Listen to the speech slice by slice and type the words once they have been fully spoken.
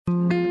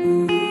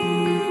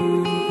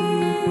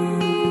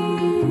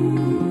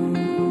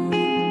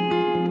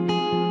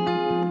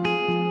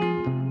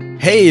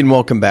Hey, and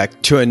welcome back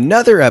to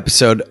another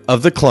episode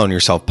of the Clone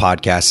Yourself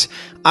podcast.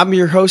 I'm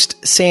your host,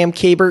 Sam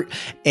Kabert,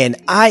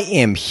 and I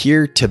am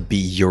here to be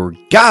your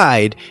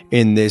guide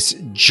in this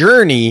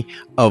journey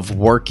of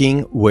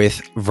working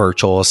with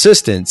virtual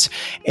assistants.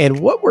 And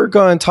what we're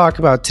going to talk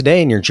about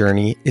today in your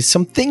journey is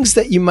some things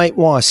that you might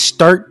want to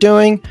start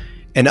doing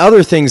and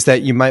other things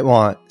that you might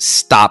want to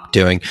stop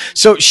doing.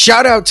 So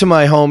shout out to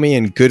my homie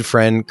and good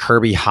friend,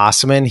 Kirby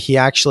Hasseman. He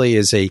actually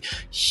is a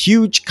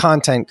huge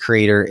content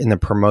creator in the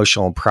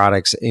promotional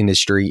products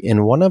industry.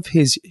 And one of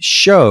his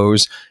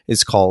shows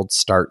is called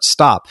Start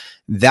Stop.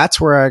 That's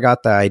where I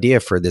got the idea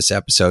for this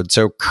episode.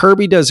 So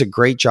Kirby does a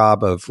great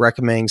job of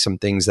recommending some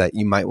things that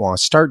you might want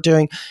to start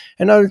doing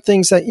and other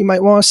things that you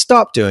might want to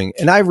stop doing.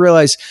 And I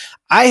realized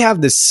I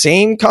have the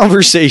same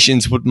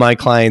conversations with my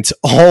clients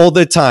all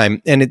the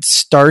time, and it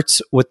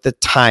starts with the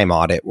time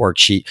audit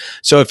worksheet.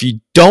 So if you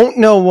don't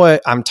know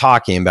what I'm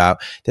talking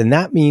about, then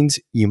that means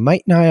you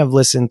might not have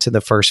listened to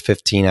the first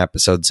 15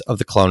 episodes of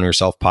the Clone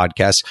Yourself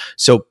podcast.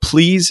 So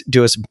please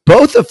do us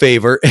both a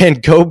favor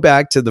and go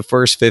back to the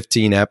first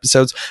 15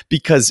 episodes,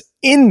 because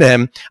in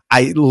them,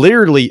 I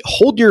literally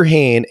hold your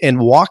hand and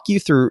walk you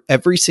through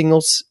every single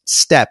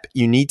step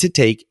you need to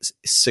take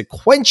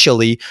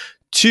sequentially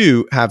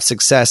to have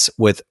success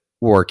with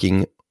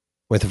working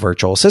with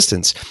virtual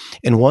assistants.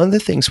 And one of the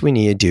things we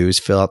need to do is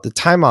fill out the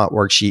timeout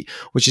worksheet,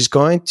 which is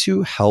going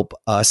to help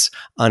us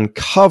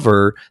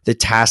uncover the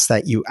tasks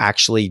that you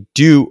actually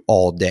do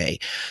all day.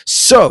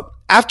 So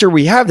after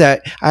we have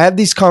that, I have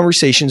these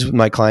conversations with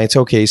my clients.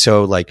 Okay,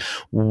 so like,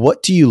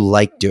 what do you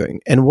like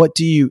doing and what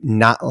do you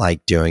not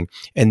like doing?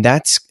 And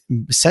that's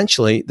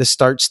essentially the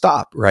start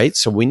stop, right?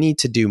 So we need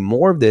to do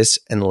more of this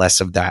and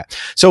less of that.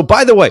 So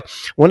by the way,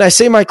 when I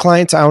say my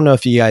clients, I don't know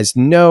if you guys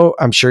know,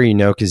 I'm sure you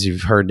know because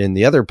you've heard in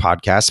the other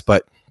podcasts,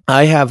 but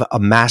I have a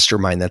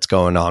mastermind that's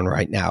going on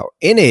right now.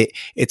 In it,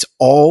 it's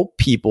all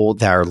people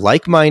that are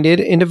like-minded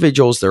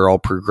individuals. They're all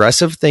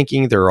progressive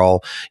thinking. They're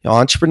all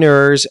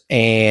entrepreneurs,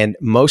 and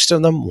most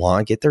of them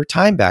want to get their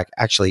time back.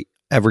 Actually,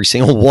 every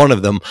single one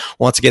of them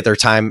wants to get their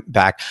time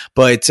back,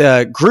 but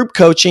group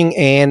coaching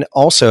and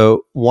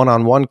also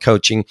one-on-one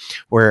coaching,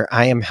 where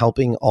I am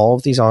helping all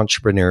of these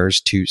entrepreneurs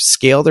to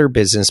scale their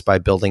business by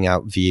building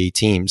out VA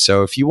teams.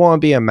 So if you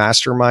want to be a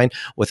mastermind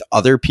with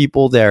other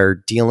people that are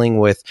dealing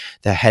with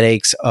the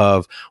headaches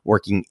of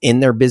working in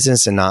their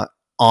business and not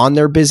on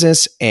their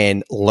business,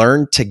 and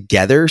learn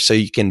together so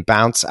you can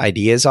bounce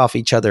ideas off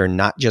each other, and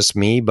not just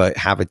me, but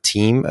have a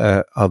team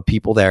of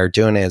people that are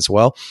doing it as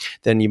well,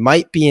 then you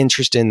might be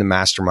interested in the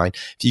mastermind.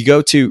 If you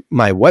go to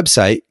my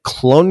website,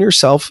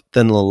 cloneyourself,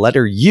 then the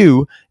letter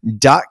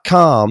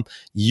U.com,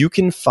 you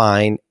can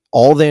find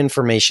all the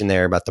information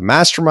there about the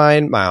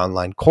mastermind, my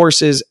online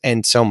courses,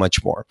 and so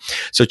much more.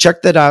 So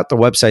check that out. The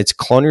website's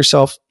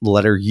cloneyourself,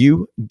 letter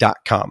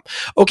U.com.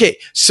 Okay,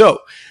 so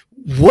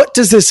what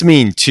does this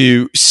mean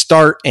to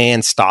start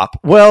and stop?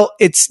 Well,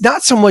 it's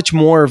not so much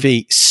more of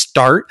a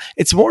start.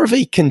 It's more of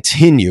a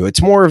continue.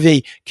 It's more of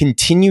a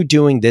continue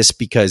doing this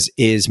because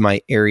it is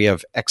my area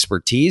of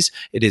expertise.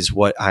 It is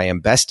what I am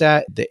best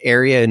at, the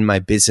area in my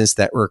business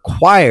that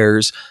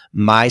requires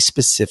my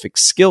specific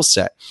skill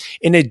set.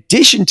 In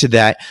addition to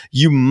that,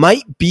 you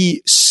might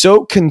be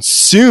so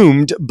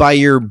consumed by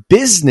your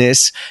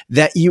business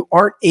that you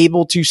aren't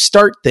able to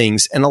start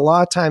things. And a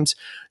lot of times,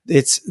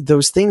 it's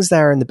those things that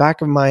are in the back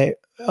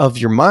of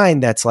your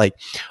mind that's like,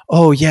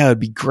 oh yeah, it'd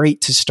be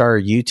great to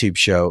start a YouTube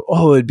show.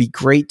 Oh, it'd be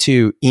great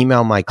to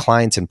email my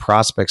clients and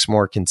prospects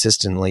more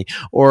consistently.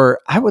 Or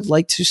I would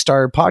like to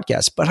start a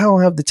podcast, but I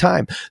don't have the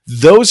time.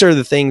 Those are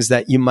the things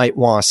that you might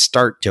want to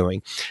start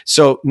doing.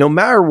 So no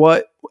matter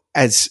what,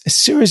 as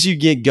soon as you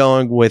get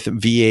going with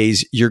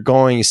VAs, you're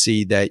going to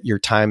see that your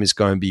time is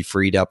going to be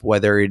freed up,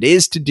 whether it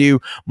is to do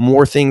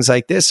more things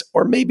like this,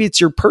 or maybe it's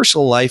your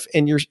personal life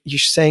and you're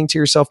saying to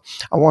yourself,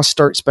 I want to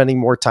start spending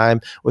more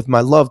time with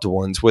my loved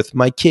ones, with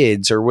my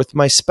kids, or with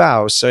my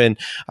spouse, and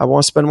I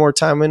want to spend more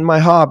time in my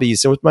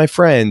hobbies and with my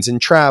friends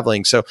and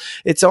traveling. So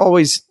it's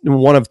always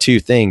one of two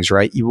things,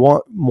 right? You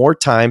want more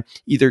time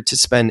either to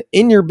spend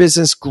in your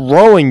business,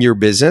 growing your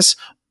business,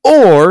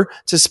 or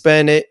to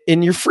spend it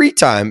in your free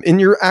time, in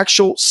your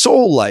actual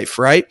soul life,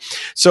 right?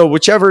 So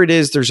whichever it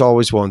is, there's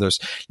always one of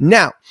those.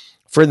 Now,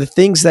 for the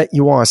things that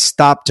you want to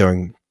stop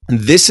doing,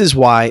 this is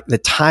why the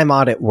time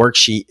audit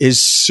worksheet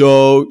is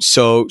so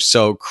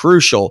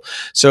crucial.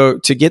 So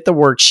to get the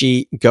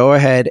worksheet, go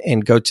ahead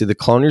and go to the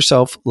Clone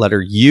Yourself,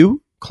 letter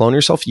U,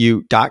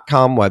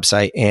 cloneyourselfu.com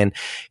website, and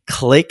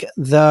click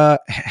the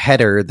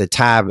header, the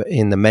tab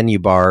in the menu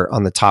bar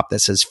on the top that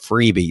says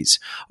freebies.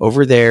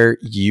 Over there,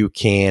 you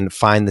can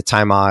find the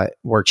time audit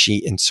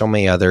worksheet and so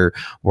many other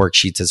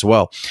worksheets as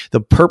well. The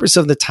purpose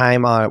of the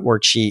time audit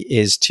worksheet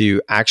is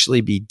to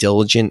actually be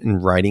diligent in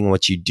writing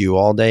what you do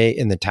all day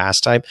in the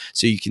task type,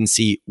 so you can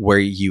see where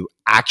you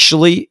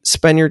actually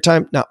spend your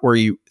time, not where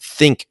you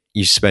think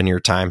you spend your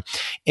time.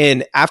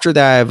 And after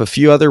that, I have a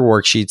few other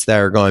worksheets that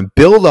are going to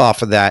build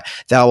off of that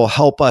will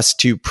help us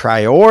to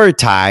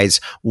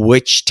prioritize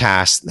which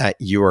tasks that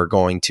you are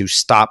going to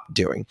stop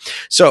doing.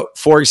 So,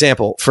 for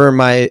example, for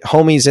my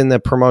homies in the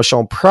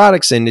promotional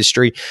products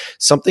industry,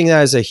 something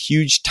that is a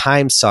huge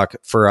time suck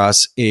for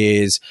us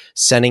is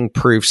sending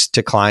proofs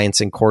to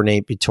clients and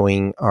coordinate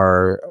between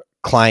our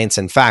clients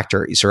and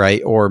factories,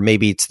 right? Or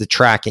maybe it's the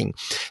tracking.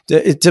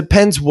 It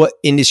depends what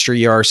industry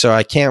you are. So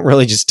I can't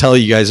really just tell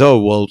you guys, oh,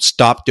 well,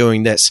 stop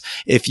doing this.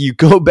 If you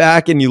go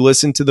back and you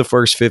listen to the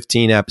first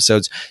 15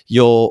 episodes,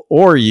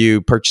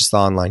 you purchase the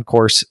online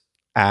course,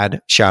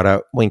 ad, shout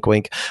out, wink,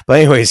 wink.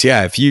 But anyways,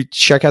 yeah, if you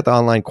check out the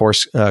online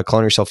course,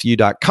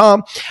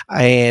 cloneyourselfu.com,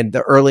 and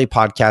the early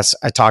podcasts,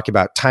 I talk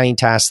about tiny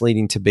tasks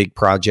leading to big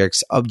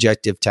projects,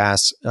 objective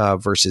tasks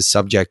versus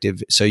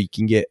subjective, so you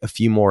can get a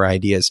few more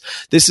ideas.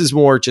 This is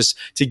more just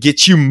to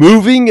get you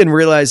moving and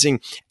realizing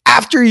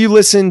after you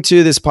listen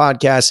to this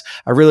podcast,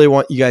 I really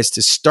want you guys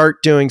to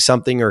start doing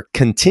something or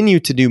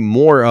continue to do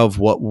more of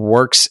what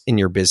works in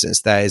your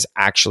business that is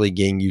actually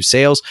getting you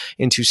sales,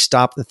 and to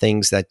stop the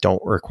things that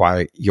don't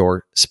require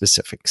your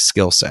specific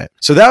skill set.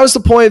 So that was the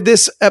point of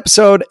this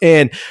episode.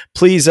 And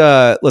please,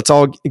 let's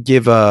all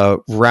give a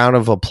round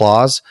of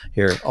applause.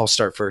 Here, I'll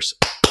start first.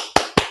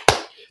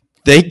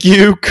 Thank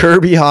you,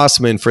 Kirby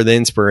Hasseman, for the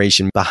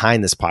inspiration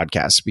behind this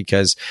podcast,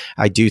 because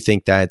I do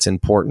think that it's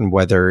important,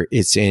 whether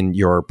it's in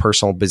your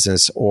personal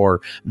business or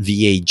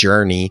VA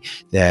journey,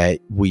 that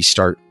we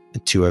start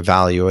to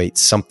evaluate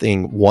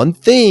one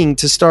thing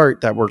to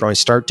start that we're going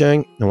to start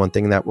doing, and one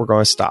thing that we're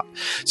going to stop.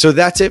 So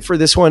that's it for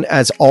this one.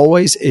 As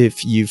always,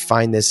 if you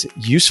find this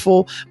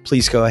useful,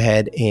 please go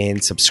ahead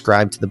and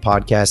subscribe to the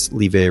podcast,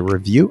 leave a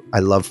review. I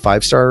love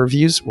 5-star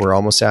reviews. We're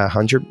almost at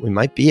 100. We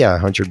might be at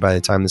 100 by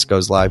the time this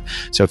goes live.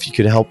 So if you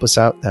could help us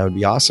out, that would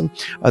be awesome.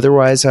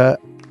 Otherwise,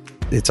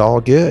 it's all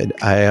good.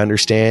 I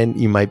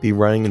understand you might be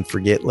running and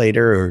forget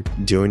later, or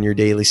doing your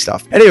daily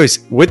stuff.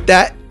 Anyways, with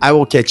that, I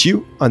will catch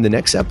you on the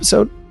next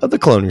episode of the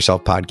Clone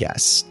Yourself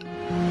podcast.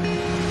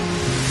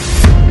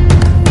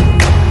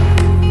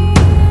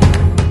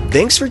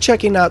 Thanks for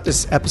checking out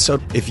this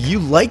episode. If you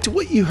liked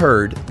what you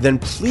heard, then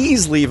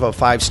please leave a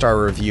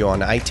 5-star review on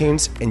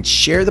iTunes and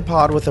share the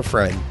pod with a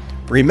friend.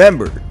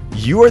 Remember,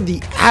 you are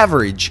the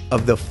average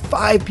of the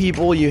 5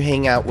 people you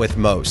hang out with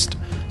most.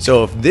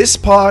 So if this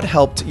pod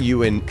helped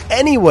you in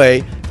any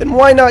way, then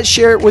why not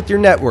share it with your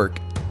network?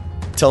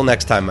 Till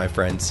next time, my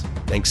friends.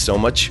 Thanks so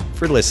much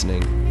for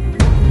listening.